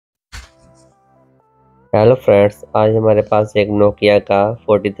Hello friends, आज हमारे पास एक नोकिया का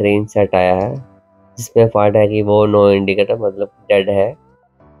 43 इंच सेट आया है जिसमें फॉल्ट है कि वो नो इंडिकेटर मतलब डेड है।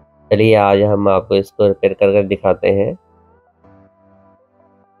 चलिए आज हम आपको इसको रिपेयर कर दिखाते हैं।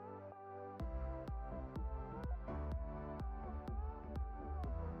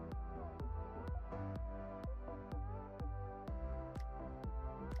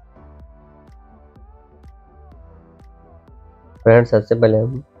 फ्रेंड्स, सबसे पहले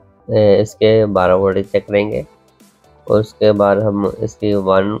हम इसके 12 वोल्टेज चेक करेंगे और उसके बाद हम इसकी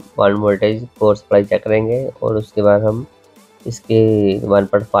one voltage four supply check करेंगे और उसके बाद हम इसकी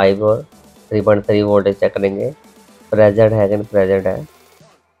 1.5 और 3.3 वोल्टेज चेक करेंगे। प्रेजेंट है कि नहीं प्रेजेंट है।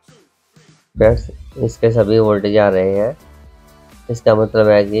 फ्रेंड्स, इसके सभी वोल्टेज आ रहे हैं। इसका मतलब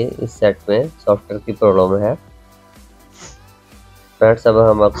है कि इस सेट में सॉफ्टवेयर की प्रॉब्लम है। फ्रेंड्स, अब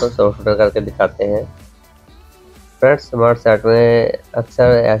हम आपको सॉफ्टवेयर करके दिखाते हैं। फ्रेंड्स, स्मार्ट सेट में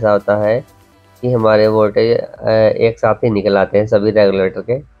अक्सर ऐसा होता है कि हमारे वोल्टेज एक साथ ही निकल आते हैं सभी रेगुलेटर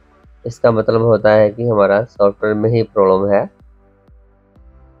के। इसका मतलब होता है कि हमारा सॉफ्टवेयर में ही प्रॉब्लम है।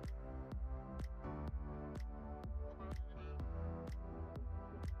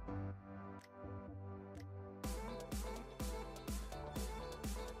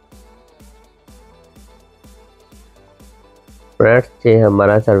 फ्रेंड्स, ये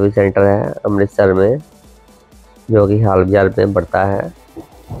हमारा सर्विस सेंटर है अमृतसर में, जो कि हाल बाजार में पड़ता है।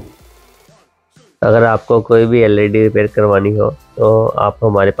 अगर आपको कोई भी एलईडी रिपेयर करवानी हो तो आप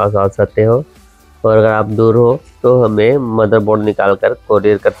हमारे पास आ सकते हो, और अगर आप दूर हो तो हमें मदरबोर्ड निकाल कर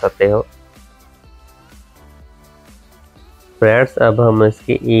कोरियर कर सकते हो। फ्रेंड्स, अब हम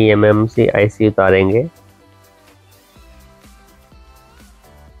इसकी EMMC IC उतारेंगे।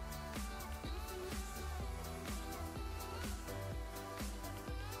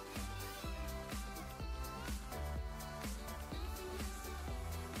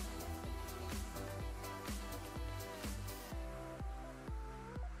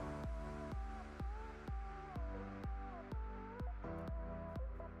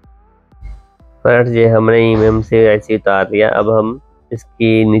 फ्रेंड्स, ये हमने EMMC IC उतार दिया। अब हम इसकी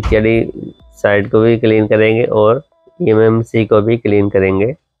नीचे वाली साइड को भी क्लीन करेंगे और EMMC को भी क्लीन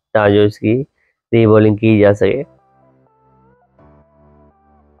करेंगे ताकि इसकी रीबोलिंग की जा सके।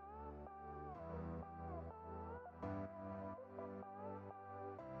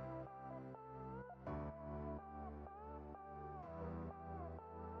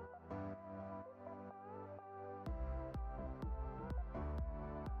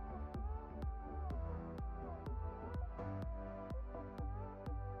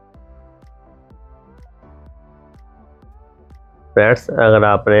 फ्रेंड्स, अगर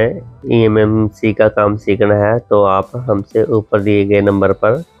आपने EMMC का काम सीखना है तो आप हमसे ऊपर दिए गए नंबर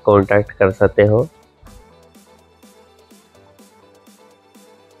पर कांटेक्ट कर सकते हो।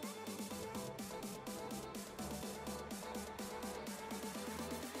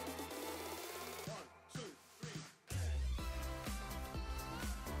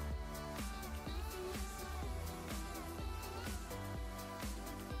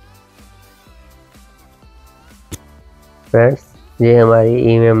 फ्रेंड्स, ये हमारी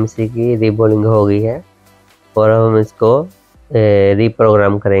EMMC की रीबोलिंग हो गई है और अब हम इसको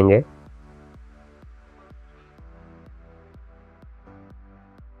रीप्रोग्राम करेंगे।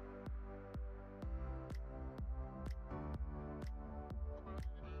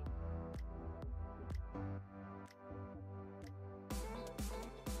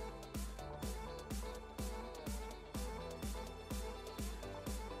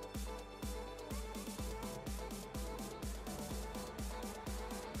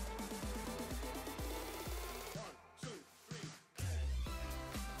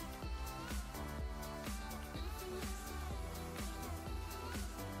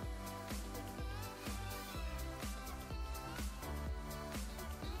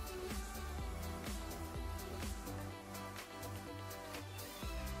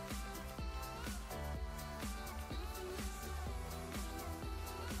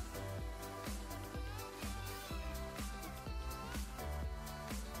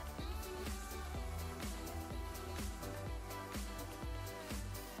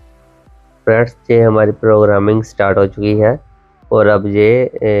 फ्रेंड्स, ये हमारी प्रोग्रामिंग स्टार्ट हो चुकी है और अब ये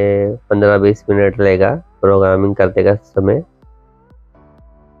 15-20 मिनट लेगा प्रोग्रामिंग करने का समय।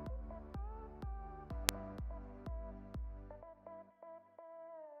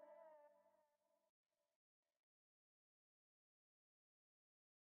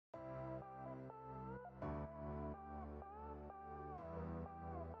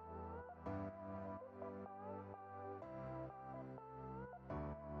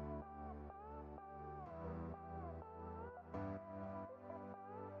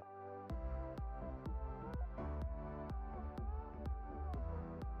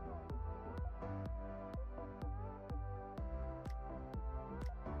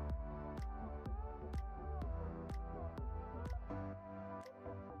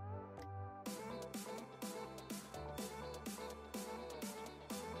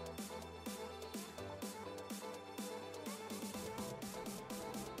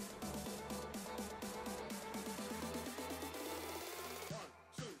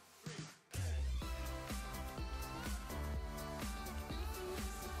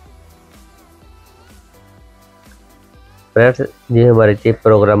 फ्रेंड्स ये हमारी चिप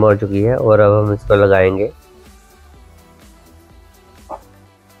प्रोग्राम हो चुकी है और अब हम इसको लगाएंगे।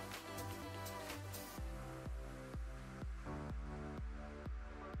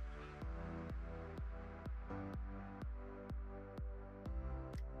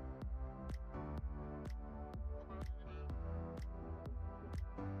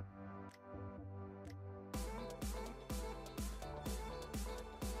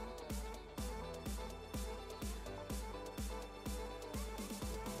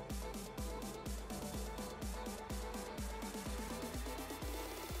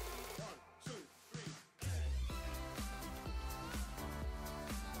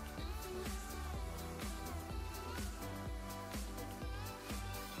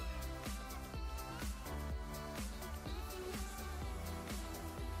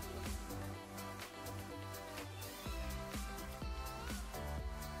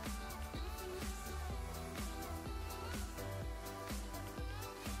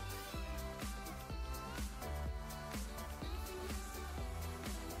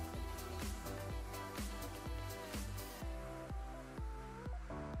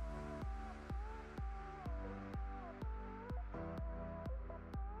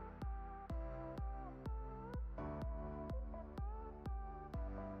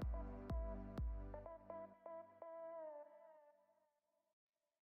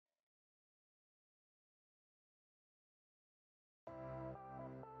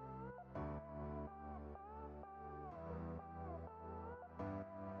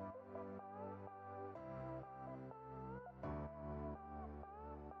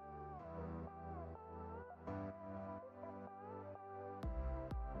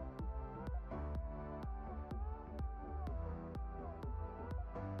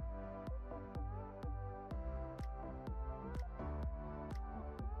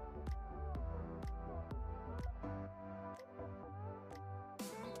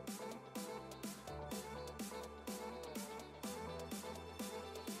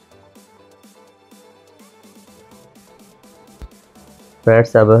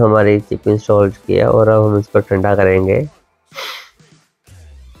 फ्रेंड्स अब हमारी चिप इंस्टॉल की है और अब हम इसको ठंडा करेंगे।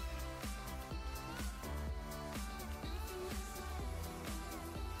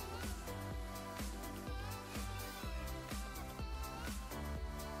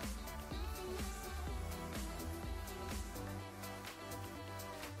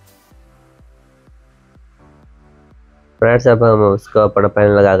 फ्रेंड्स अब हम उसको अपना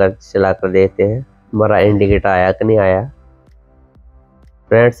पैनल लगाकर चला कर देखते हैं हमारा इंडिकेटर आया कि नहीं आया।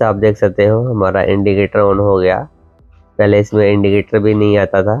 फ्रेंड्स आप देख सकते हो हमारा इंडिकेटर ऑन हो गया। पहले इसमें इंडिकेटर भी नहीं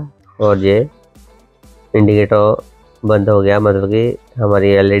आता था और ये इंडिकेटर बंद हो गया, मतलब कि हमारी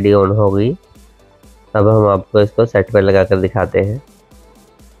एलईडी ऑन हो गई। अब हम आपको इसको सेट पर लगा कर दिखाते हैं।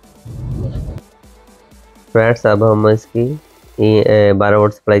 फ्रेंड्स अब हम इसकी 12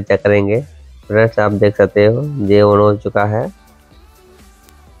 वोल्ट सप्लाई चेक करेंगे। फ्रेंड्स आप देख सकते हो ये ऑन हो चुका है।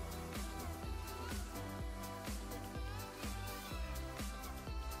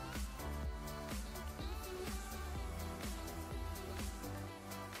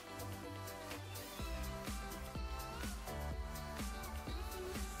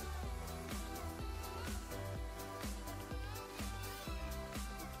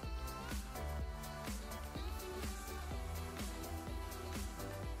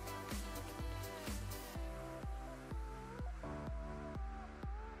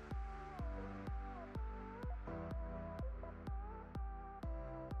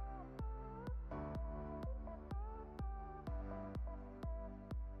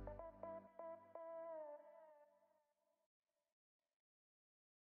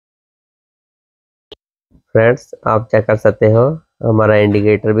 फ्रेंड्स आप चेक कर सकते हो हमारा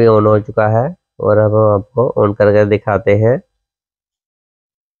इंडिकेटर भी ऑन हो चुका है और अब हम आपको ऑन करके दिखाते हैं।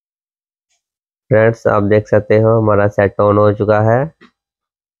 फ्रेंड्स आप देख सकते हो हमारा सेट ऑन हो चुका है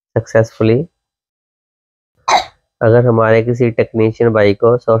सक्सेसफुली। अगर हमारे किसी टेक्नीशियन भाई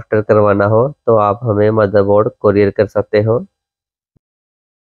को सॉफ्टवेयर करवाना हो तो आप हमें मदरबोर्ड कोरियर कर सकते हो।